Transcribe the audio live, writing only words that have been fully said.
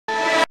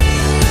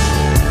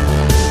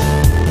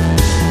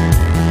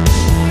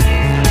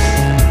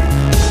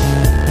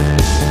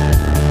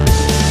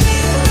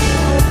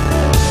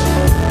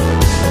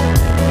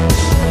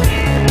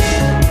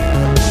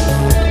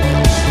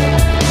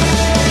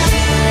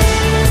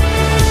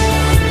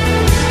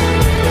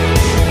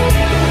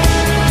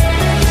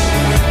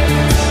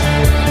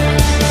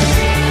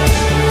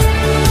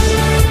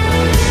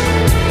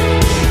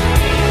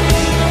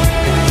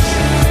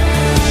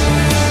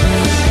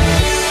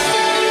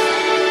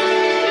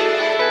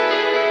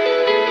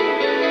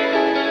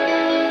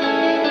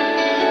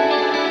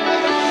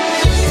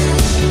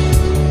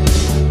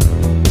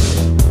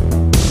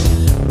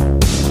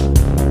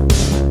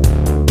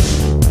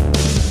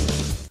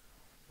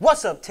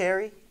What's up,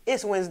 Terry?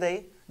 It's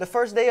Wednesday, the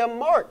first day of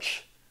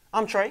March.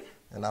 I'm Trey.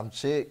 And I'm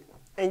Chic.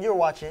 And you're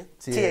watching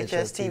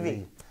THS TV.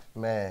 TV.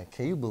 Man,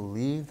 can you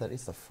believe that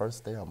it's the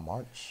first day of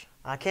March?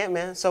 I can't,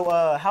 man. So,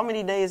 how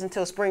many days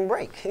until spring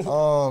break? Do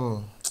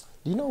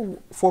you know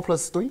 4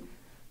 plus 3?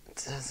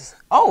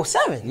 Oh,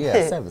 7.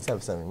 Yeah,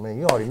 seven. Man,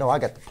 you already know I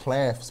got the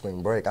plan for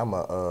spring break.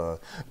 I'ma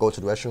go to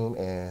the restroom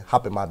and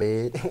hop in my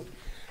bed.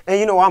 And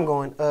you know where I'm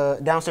going.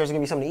 Downstairs is gonna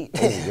be something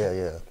to eat.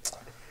 Yeah.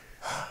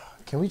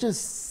 Can we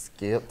just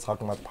skip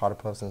talking about the Potter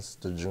Puff since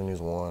the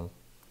juniors won?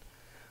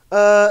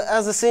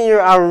 As a senior,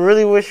 I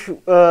really wish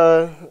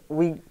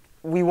we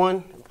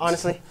won,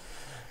 honestly.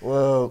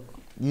 Well,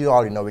 you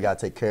already know we gotta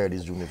take care of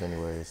these juniors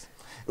anyways.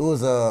 It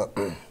was a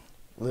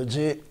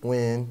legit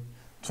win,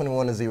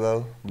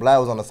 21-0. Vlad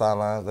was on the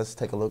sidelines. Let's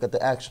take a look at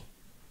the action.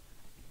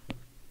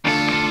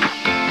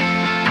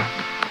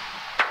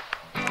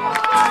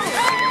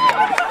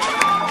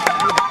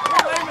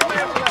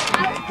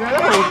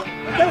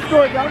 Let's do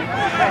it, young.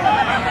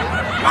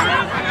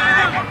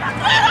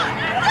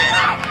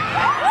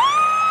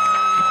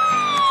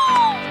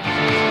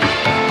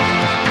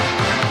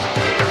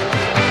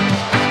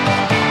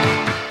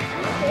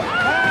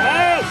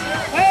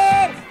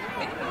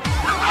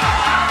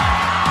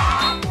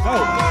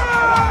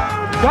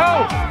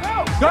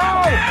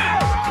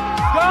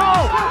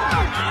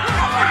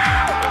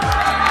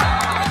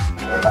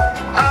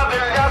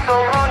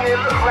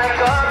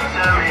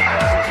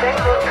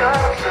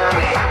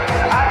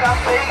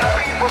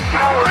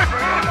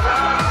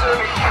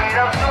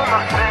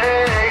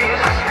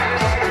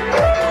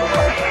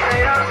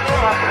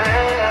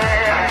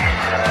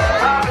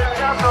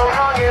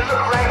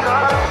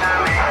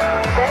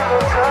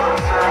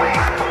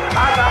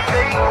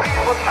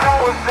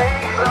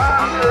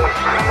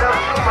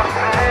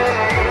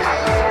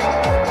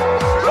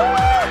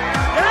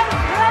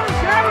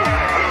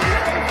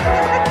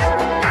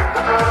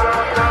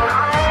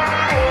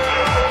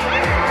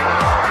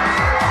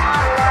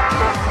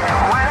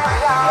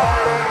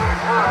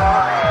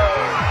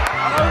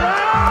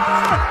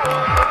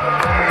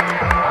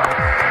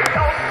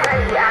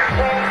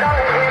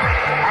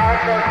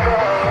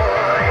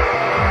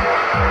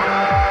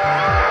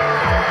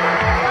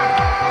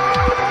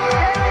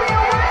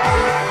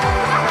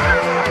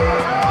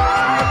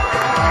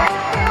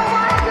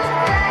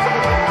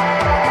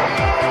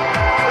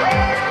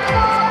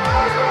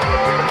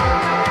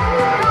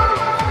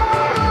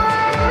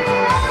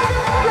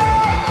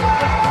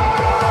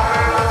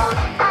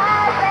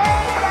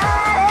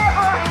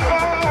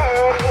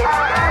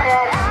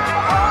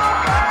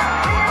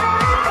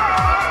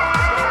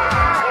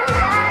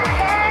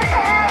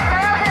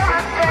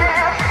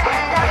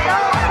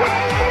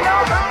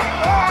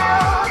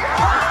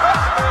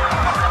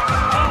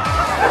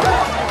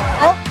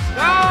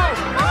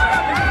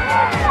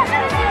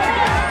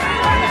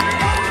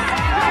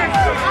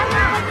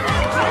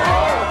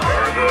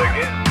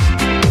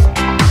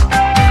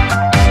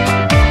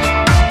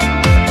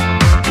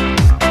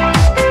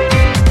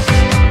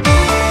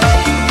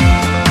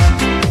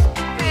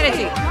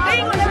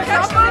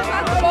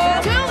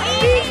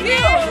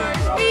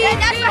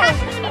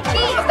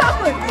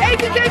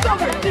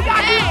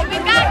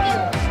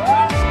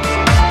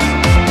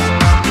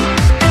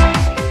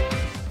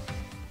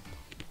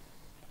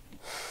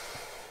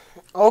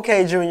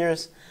 Okay,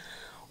 juniors,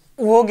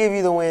 we'll give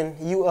you the win.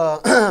 You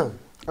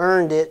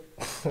earned it.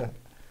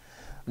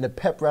 The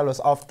pep rally was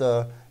off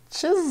the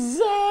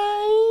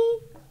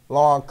Chizay.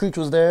 Long Creech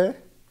was there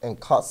and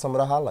caught some of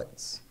the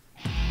highlights.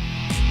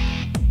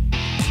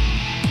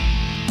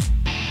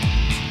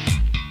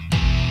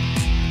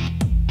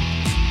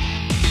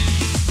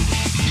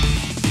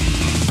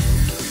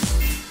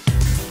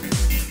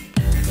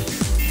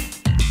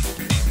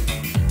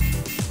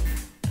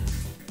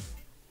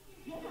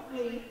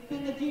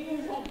 Than the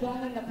juniors have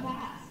done in the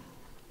past.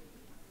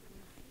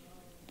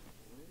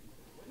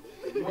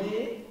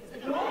 Wait.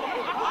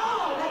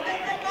 Oh, they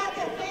got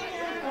the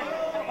seniors.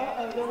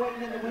 Uh-oh, they're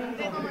waiting in the wings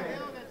over here.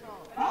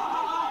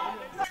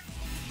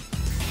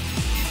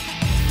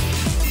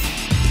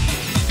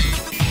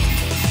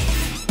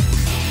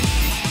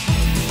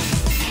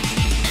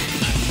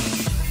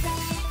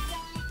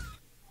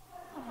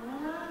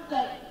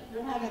 That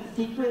you're having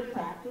secret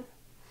practice.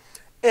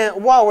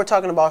 And while we're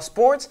talking about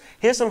sports,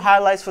 here's some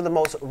highlights for the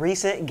most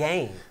recent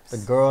games. The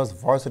girls'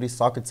 varsity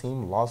soccer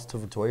team lost to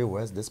Victoria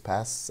West this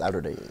past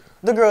Saturday.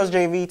 The girls'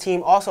 JV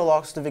team also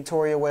lost to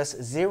Victoria West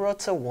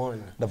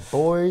 0-1. The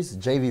boys'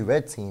 JV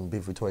red team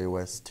beat Victoria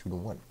West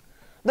 2-1.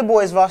 The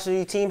boys'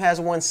 varsity team has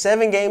won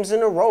 7 games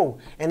in a row,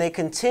 and they're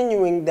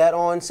continuing that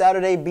on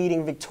Saturday,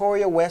 beating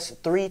Victoria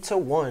West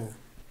 3-1.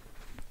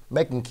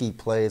 Making key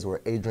plays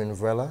were Adrian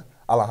Vrela,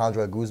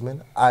 Alejandra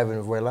Guzman,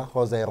 Ivan Vrela,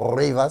 Jose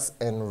Rivas,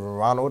 and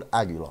Ronald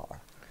Aguilar.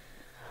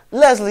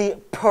 Leslie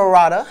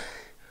Parada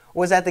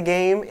was at the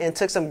game and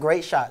took some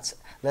great shots.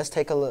 Let's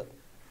take a look.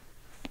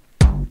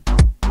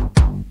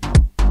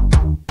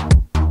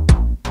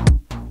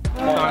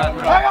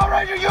 Hey,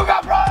 Ranger, you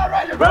got Brian,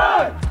 Ranger,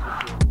 run!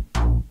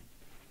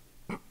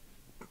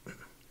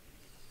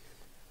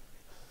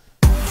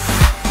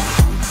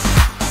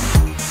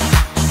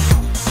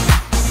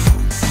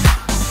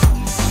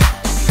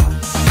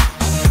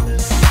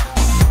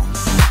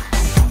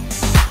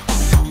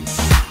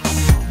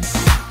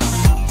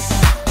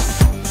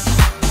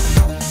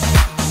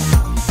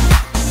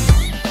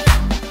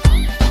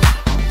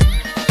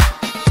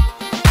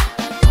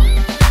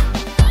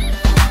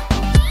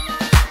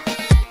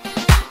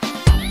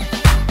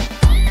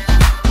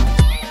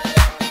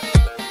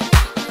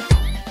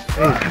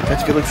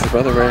 Felix's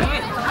brother, right?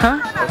 Huh?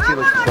 That's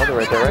Felix's brother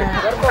right there, right?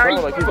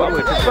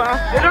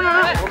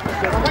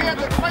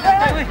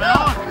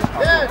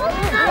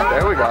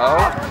 There we go.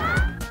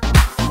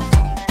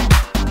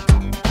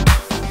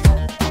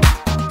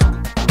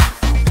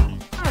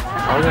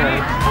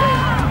 Okay.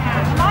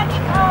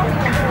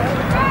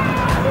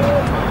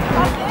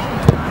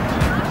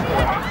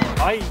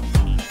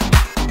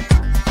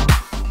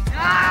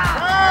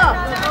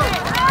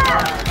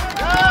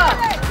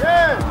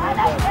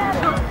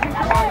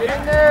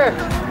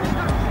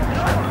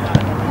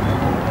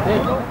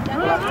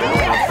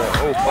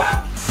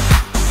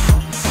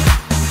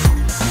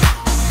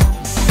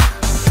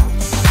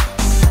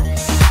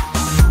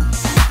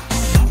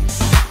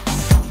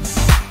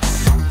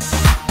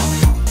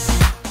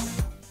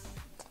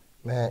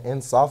 Man, in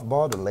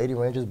softball, the Lady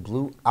Rangers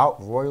blew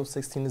out Royal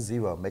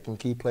 16-0. Making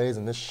key plays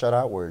in this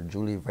shutout were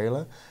Julie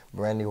Vela,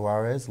 Brandy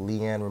Juarez,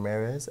 Leanne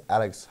Ramirez,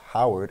 Alex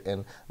Howard,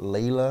 and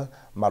Layla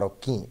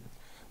Marroquin.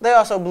 They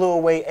also blew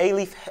away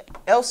A-Leaf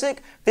Elsick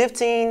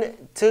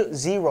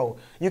 15-0.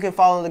 You can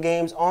follow the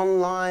games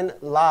online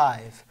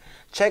live.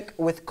 Check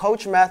with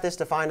Coach Mathis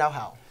to find out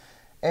how.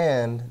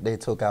 And they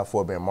took out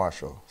Fort Bend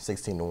Marshall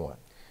 16-1.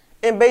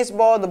 In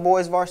baseball, the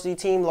boys varsity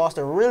team lost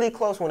a really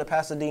close one to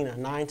Pasadena,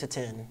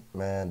 9-10.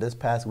 Man, this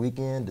past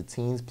weekend, the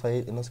teams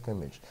played in a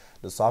scrimmage.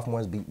 The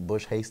sophomores beat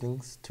Bush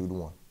Hastings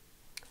 2-1.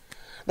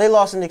 They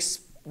lost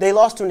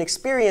to an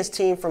experienced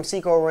team from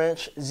Seco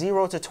Ranch,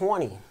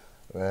 0-20.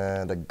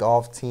 Man, the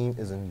golf team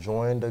is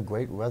enjoying the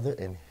great weather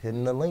and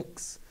hitting the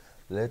links.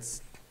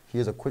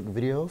 Here's a quick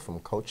video from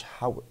Coach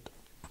Howard.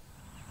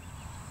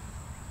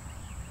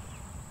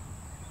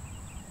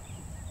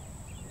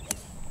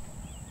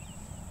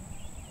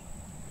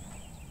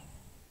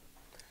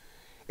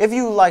 If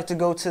you would like to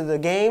go to the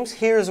games,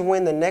 here's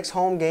when the next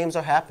home games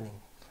are happening.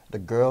 The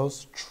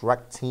girls'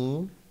 track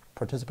team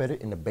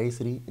participated in the Bay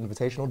City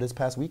Invitational this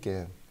past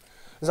weekend.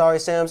 Zari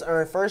Sams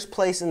earned first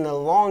place in the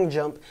long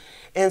jump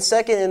and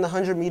second in the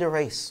 100-meter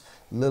race.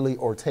 Lily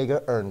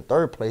Ortega earned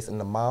third place in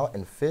the mile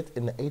and fifth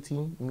in the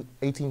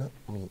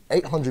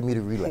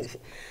 800-meter relay.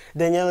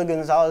 Daniela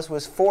Gonzalez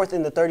was fourth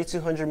in the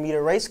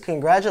 3,200-meter race.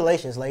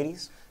 Congratulations,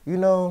 ladies. You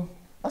know,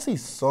 I see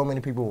so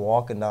many people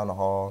walking down the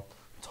hall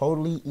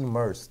totally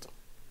immersed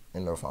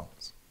in their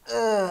phones.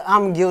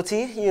 I'm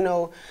guilty. You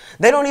know,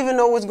 they don't even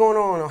know what's going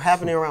on or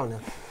happening around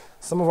them.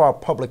 Some of our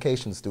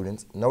publication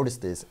students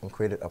noticed this and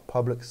created a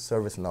public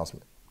service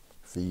announcement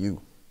for you.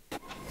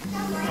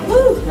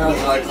 Woo! That was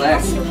a hard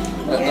class.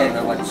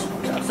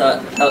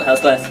 So, how's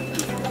class?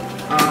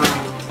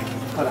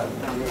 Hold on.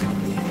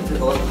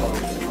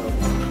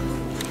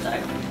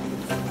 Sorry.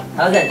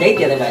 How was that date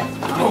the other night?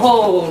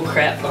 Oh,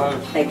 crap.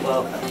 Hey,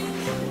 well,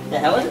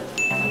 how was it?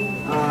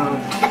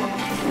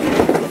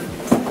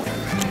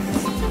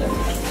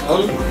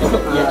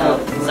 Yeah,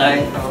 sorry.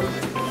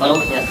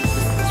 Yeah.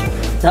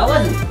 So how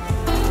was it?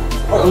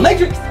 Oh,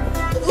 Matrix!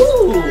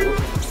 Ooh!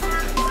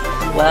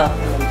 Wow.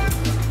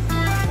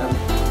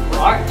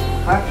 Art?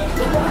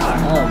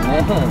 Oh,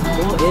 man.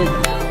 Cool is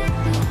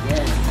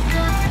yes.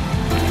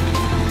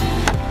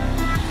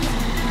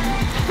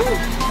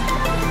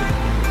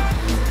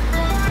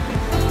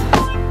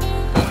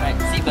 Alright,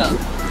 seatbelt.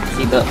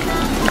 Seatbelt.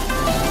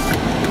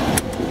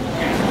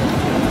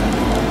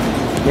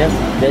 Yep,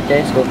 good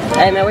day, school.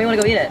 Hey man, where you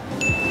wanna go eat at?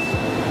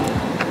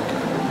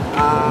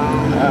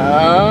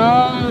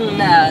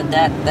 No,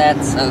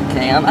 that's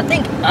okay. I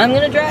think I'm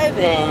gonna drive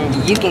and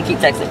you can keep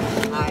texting.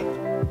 Alright.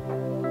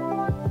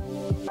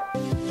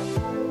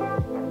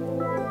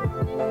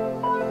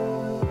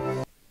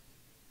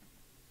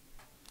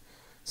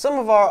 Some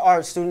of our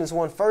art students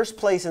won first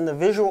place in the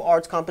visual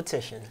arts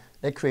competition.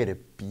 They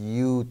created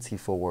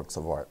beautiful works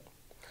of art.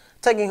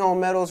 Taking home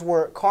medals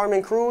were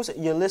Carmen Cruz,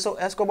 Yaliso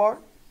Escobar,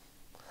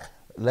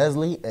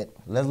 Leslie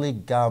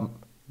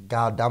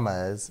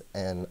Galdamez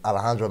and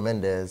Alejandro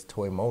Mendez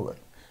Toimola.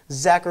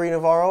 Zachary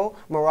Navarro,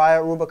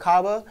 Mariah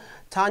Rubacaba,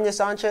 Tanya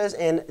Sanchez,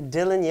 and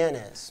Dylan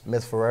Yanez.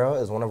 Miss Ferrero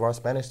is one of our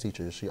Spanish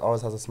teachers. She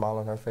always has a smile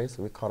on her face.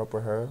 We caught up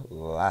with her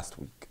last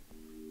week.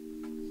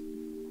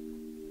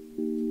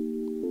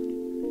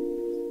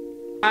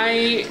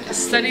 I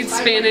studied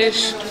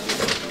Spanish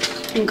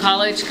in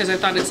college because I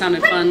thought it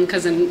sounded fun,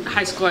 because in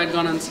high school I'd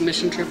gone on some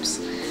mission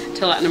trips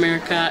to Latin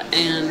America,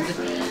 and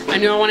I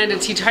knew I wanted to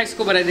teach high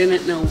school, but I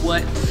didn't know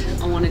what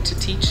I wanted to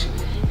teach.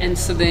 And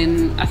so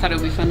then I thought it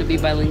would be fun to be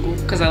bilingual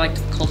because I liked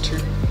the culture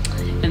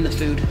and the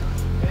food.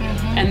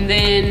 And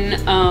then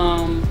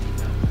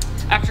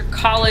after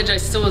college, I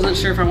still wasn't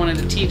sure if I wanted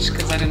to teach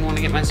because I didn't want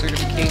to get my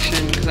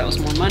certification because that was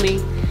more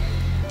money.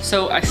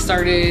 So I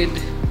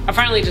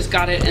finally just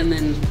got it and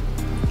then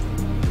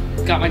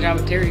got my job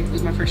at Terry. It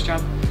was my first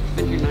job. I've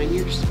been here 9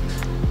 years.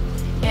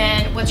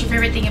 And what's your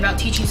favorite thing about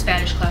teaching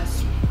Spanish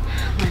class?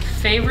 My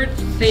favorite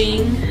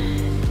thing,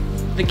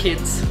 the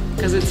kids,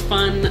 because it's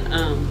fun.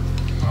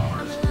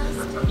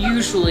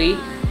 Usually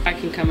I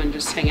can come and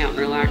just hang out and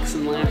relax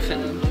and laugh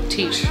and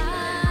teach,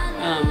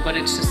 but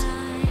it's just,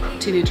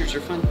 teenagers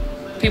are fun.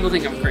 People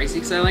think I'm crazy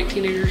because I like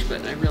teenagers,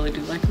 but I really do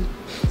like them.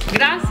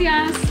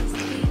 Gracias!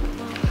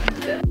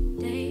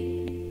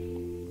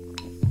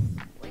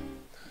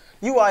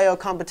 UIL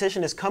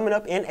competition is coming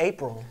up in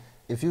April.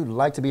 If you'd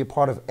like to be a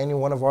part of any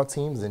one of our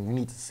teams, then you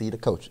need to see the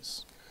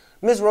coaches.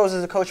 Ms. Rose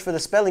is the coach for the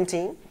spelling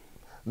team.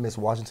 Miss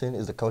Washington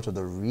is the coach of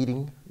the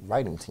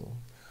writing team.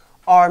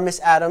 Our Miss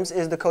Adams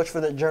is the coach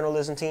for the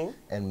journalism team.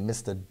 And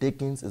Mr.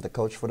 Dickens is the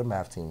coach for the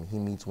math team. He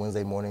meets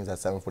Wednesday mornings at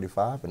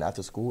 7:45 and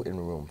after school in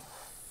room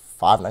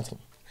 519.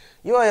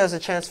 UIL has a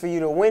chance for you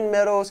to win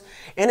medals,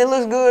 and it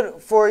looks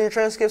good for your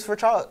transcripts for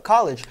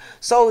college.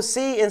 So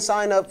see and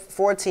sign up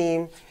for a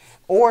team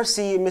or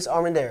see Miss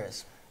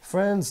Armendariz.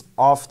 Friends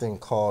often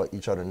call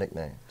each other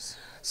nicknames.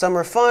 Some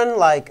are fun,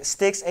 like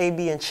Sticks,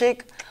 AB, and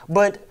Chic,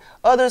 but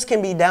others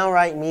can be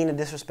downright mean and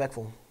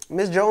disrespectful.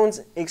 Ms.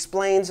 Jones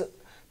explains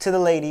to the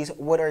ladies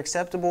what are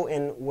acceptable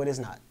and what is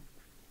not.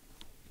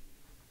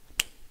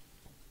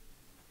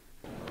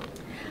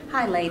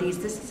 Hi ladies,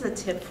 this is a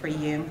tip for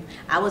you.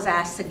 I was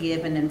asked to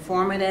give an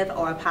informative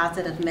or a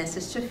positive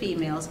message to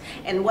females,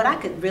 and what I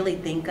could really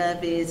think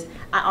of is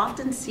I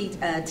often see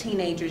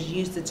teenagers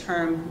use the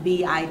term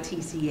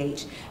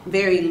B-I-T-C-H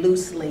very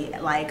loosely,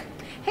 like,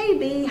 hey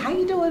B, how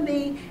you doing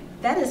B?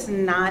 That is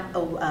not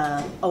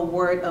a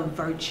word of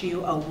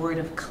virtue, a word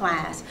of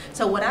class.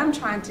 So what I'm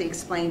trying to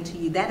explain to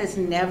you, that is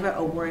never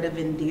a word of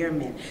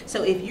endearment.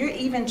 So if you're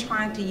even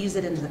trying to use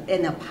it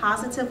in a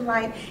positive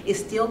light, it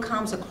still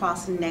comes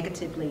across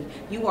negatively.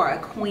 You are a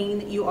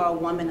queen, you are a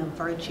woman of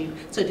virtue.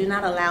 So do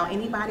not allow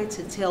anybody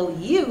to tell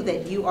you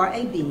that you are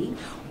a B,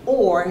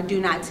 or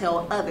do not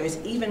tell others,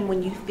 even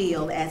when you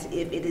feel as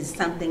if it is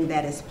something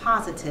that is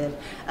positive,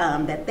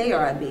 that they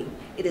are a B.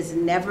 It is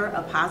never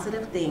a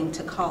positive thing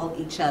to call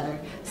each other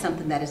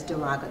something that is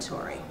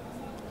derogatory.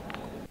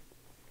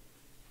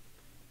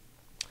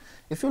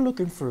 If you're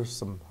looking for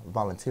some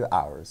volunteer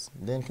hours,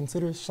 then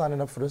consider signing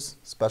up for this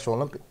Special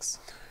Olympics.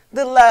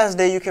 The last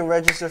day you can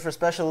register for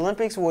Special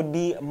Olympics would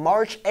be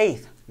March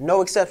 8th.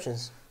 No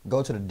exceptions.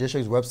 Go to the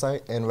district's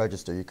website and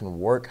register. You can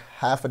work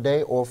half a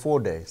day or a full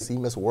day. See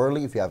Miss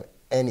Worley if you have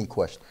any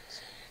questions.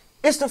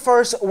 It's the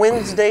first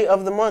Wednesday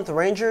of the month,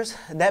 Rangers.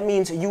 That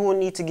means you will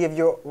need to give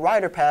your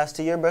rider pass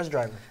to your bus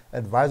driver.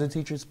 Advisor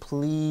teachers,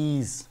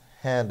 please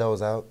hand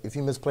those out. If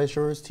you misplace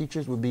yours,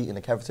 teachers will be in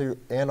the cafeteria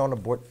and on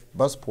the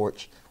bus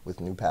porch with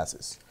new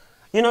passes.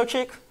 You know,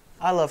 Chick,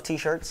 I love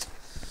t-shirts.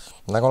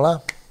 I'm not gonna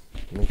lie,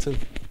 me too.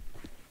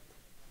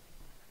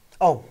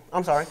 Oh,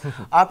 I'm sorry.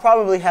 I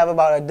probably have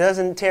about a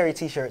dozen Terry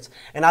t-shirts,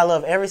 and I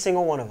love every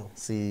single one of them.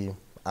 See,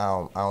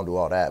 I don't do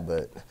all that,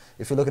 but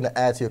if you're looking to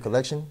add to your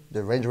collection,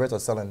 the Rangerettes are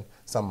selling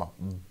some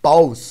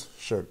Boss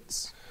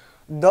shirts.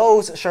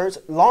 Those shirts,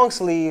 long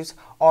sleeves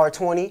are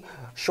 $20,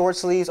 short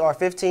sleeves are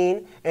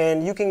 $15,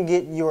 and you can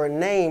get your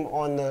name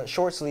on the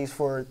short sleeves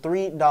for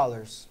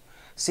 $3.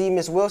 See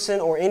Miss Wilson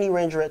or any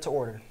Rangerette to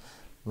order.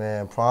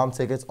 Man, prom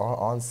tickets are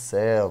on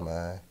sale,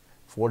 man.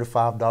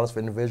 $45 for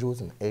individuals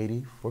and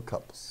 $80 for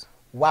couples.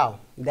 Wow,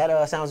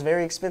 that sounds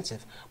very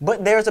expensive.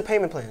 But there's a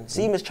payment plan.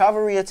 See Ms.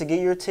 Chavaria to get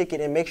your ticket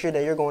and make sure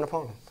that you're going to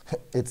prom.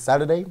 It's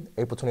Saturday,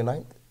 April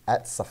 29th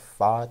at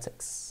Safari,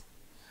 Texas.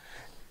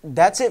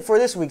 That's it for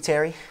this week,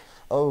 Terry.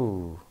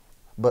 Oh,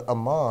 but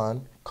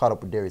Amon caught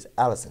up with Darius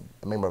Allison,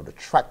 a member of the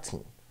track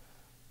team.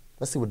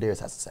 Let's see what Darius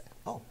has to say.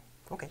 Oh,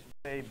 okay.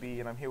 Hey B,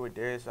 and I'm here with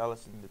Darius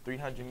Allison, the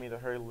 300-meter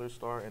hurdler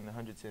star and the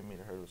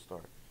 110-meter hurdler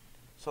star.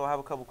 So I have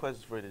a couple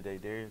questions for you today,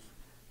 Darius.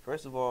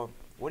 First of all,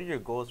 what are your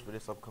goals for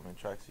this upcoming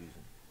track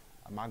season?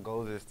 My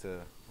goal is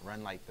to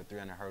run like the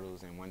 300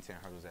 hurdles and 110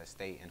 hurdles at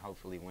state and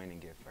hopefully win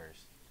and get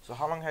first. So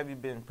how long have you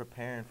been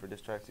preparing for this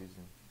track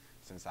season?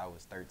 Since I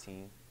was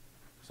 13.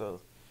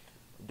 So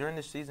during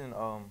this season,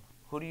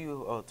 who do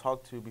you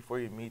talk to before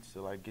your meets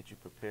to like get you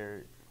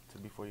prepared to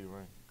before you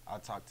run? I'll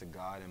talk to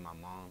God and my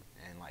mom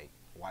and like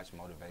watch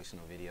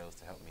motivational videos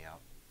to help me out.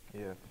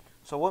 Yeah.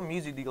 So what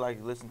music do you like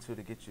to listen to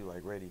get you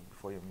like ready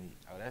before your meet?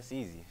 Oh, that's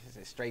easy.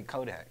 It's straight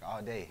Kodak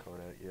all day.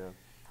 Kodak, yeah.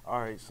 All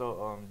right.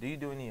 So do you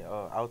do any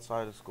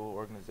outside of school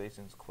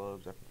organizations,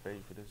 clubs that prepare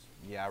you for this?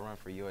 Yeah, I run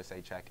for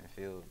USA Track and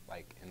Field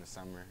like in the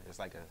summer. It's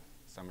like a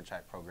summer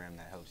track program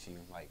that helps you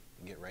like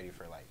get ready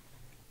for like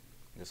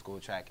the school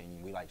track,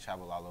 and we like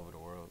travel all over the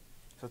world.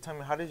 So tell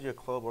me, how does your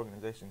club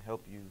organization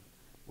help you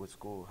with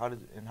school? How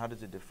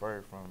does it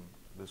differ from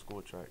the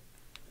school track?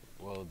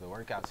 Well, the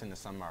workouts in the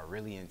summer are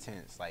really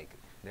intense. Like,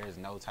 there's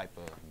no type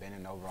of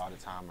bending over all the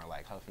time or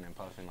like huffing and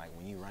puffing. Like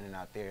when you're running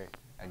out there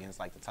against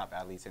like the top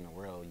athletes in the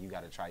world, you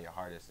got to try your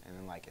hardest. And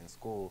then like in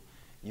school,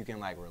 you can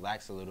like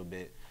relax a little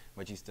bit,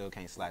 but you still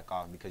can't slack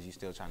off because you're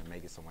still trying to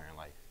make it somewhere in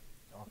life.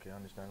 Okay,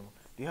 understandable.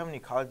 Do you have any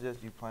colleges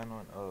you plan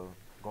on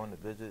going to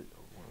visit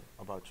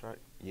about track?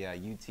 Yeah,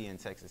 UT and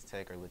Texas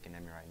Tech are looking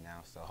at me right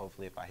now. So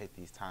hopefully if I hit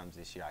these times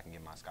this year, I can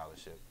get my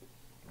scholarship.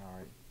 All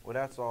right. Well,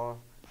 that's all.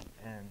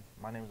 And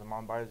my name is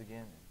Amon Byers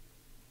again.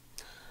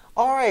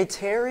 All right,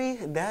 Terry,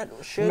 that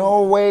should...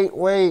 No, wait.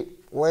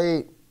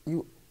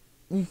 You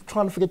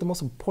trying to forget the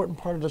most important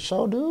part of the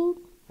show, dude?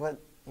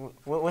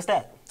 What's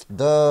that?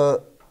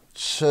 The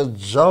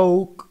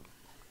joke.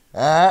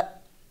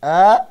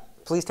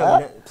 Please tell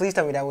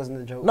me that wasn't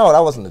the joke. No, that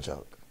wasn't the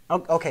joke.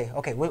 Okay.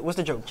 What's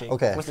the joke, Chick?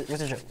 Okay. What's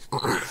the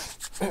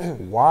joke?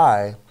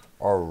 Why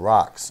are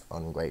rocks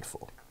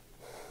ungrateful?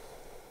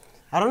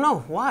 I don't know.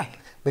 Why?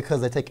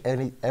 Because they take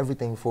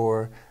everything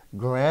for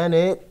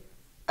granted.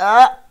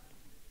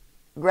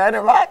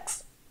 Granite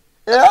rocks.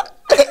 Yeah.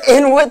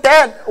 And with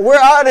that, we're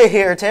out of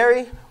here,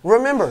 Terry.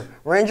 Remember,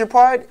 Ranger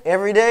Pride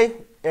every day,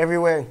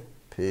 everywhere.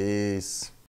 Peace.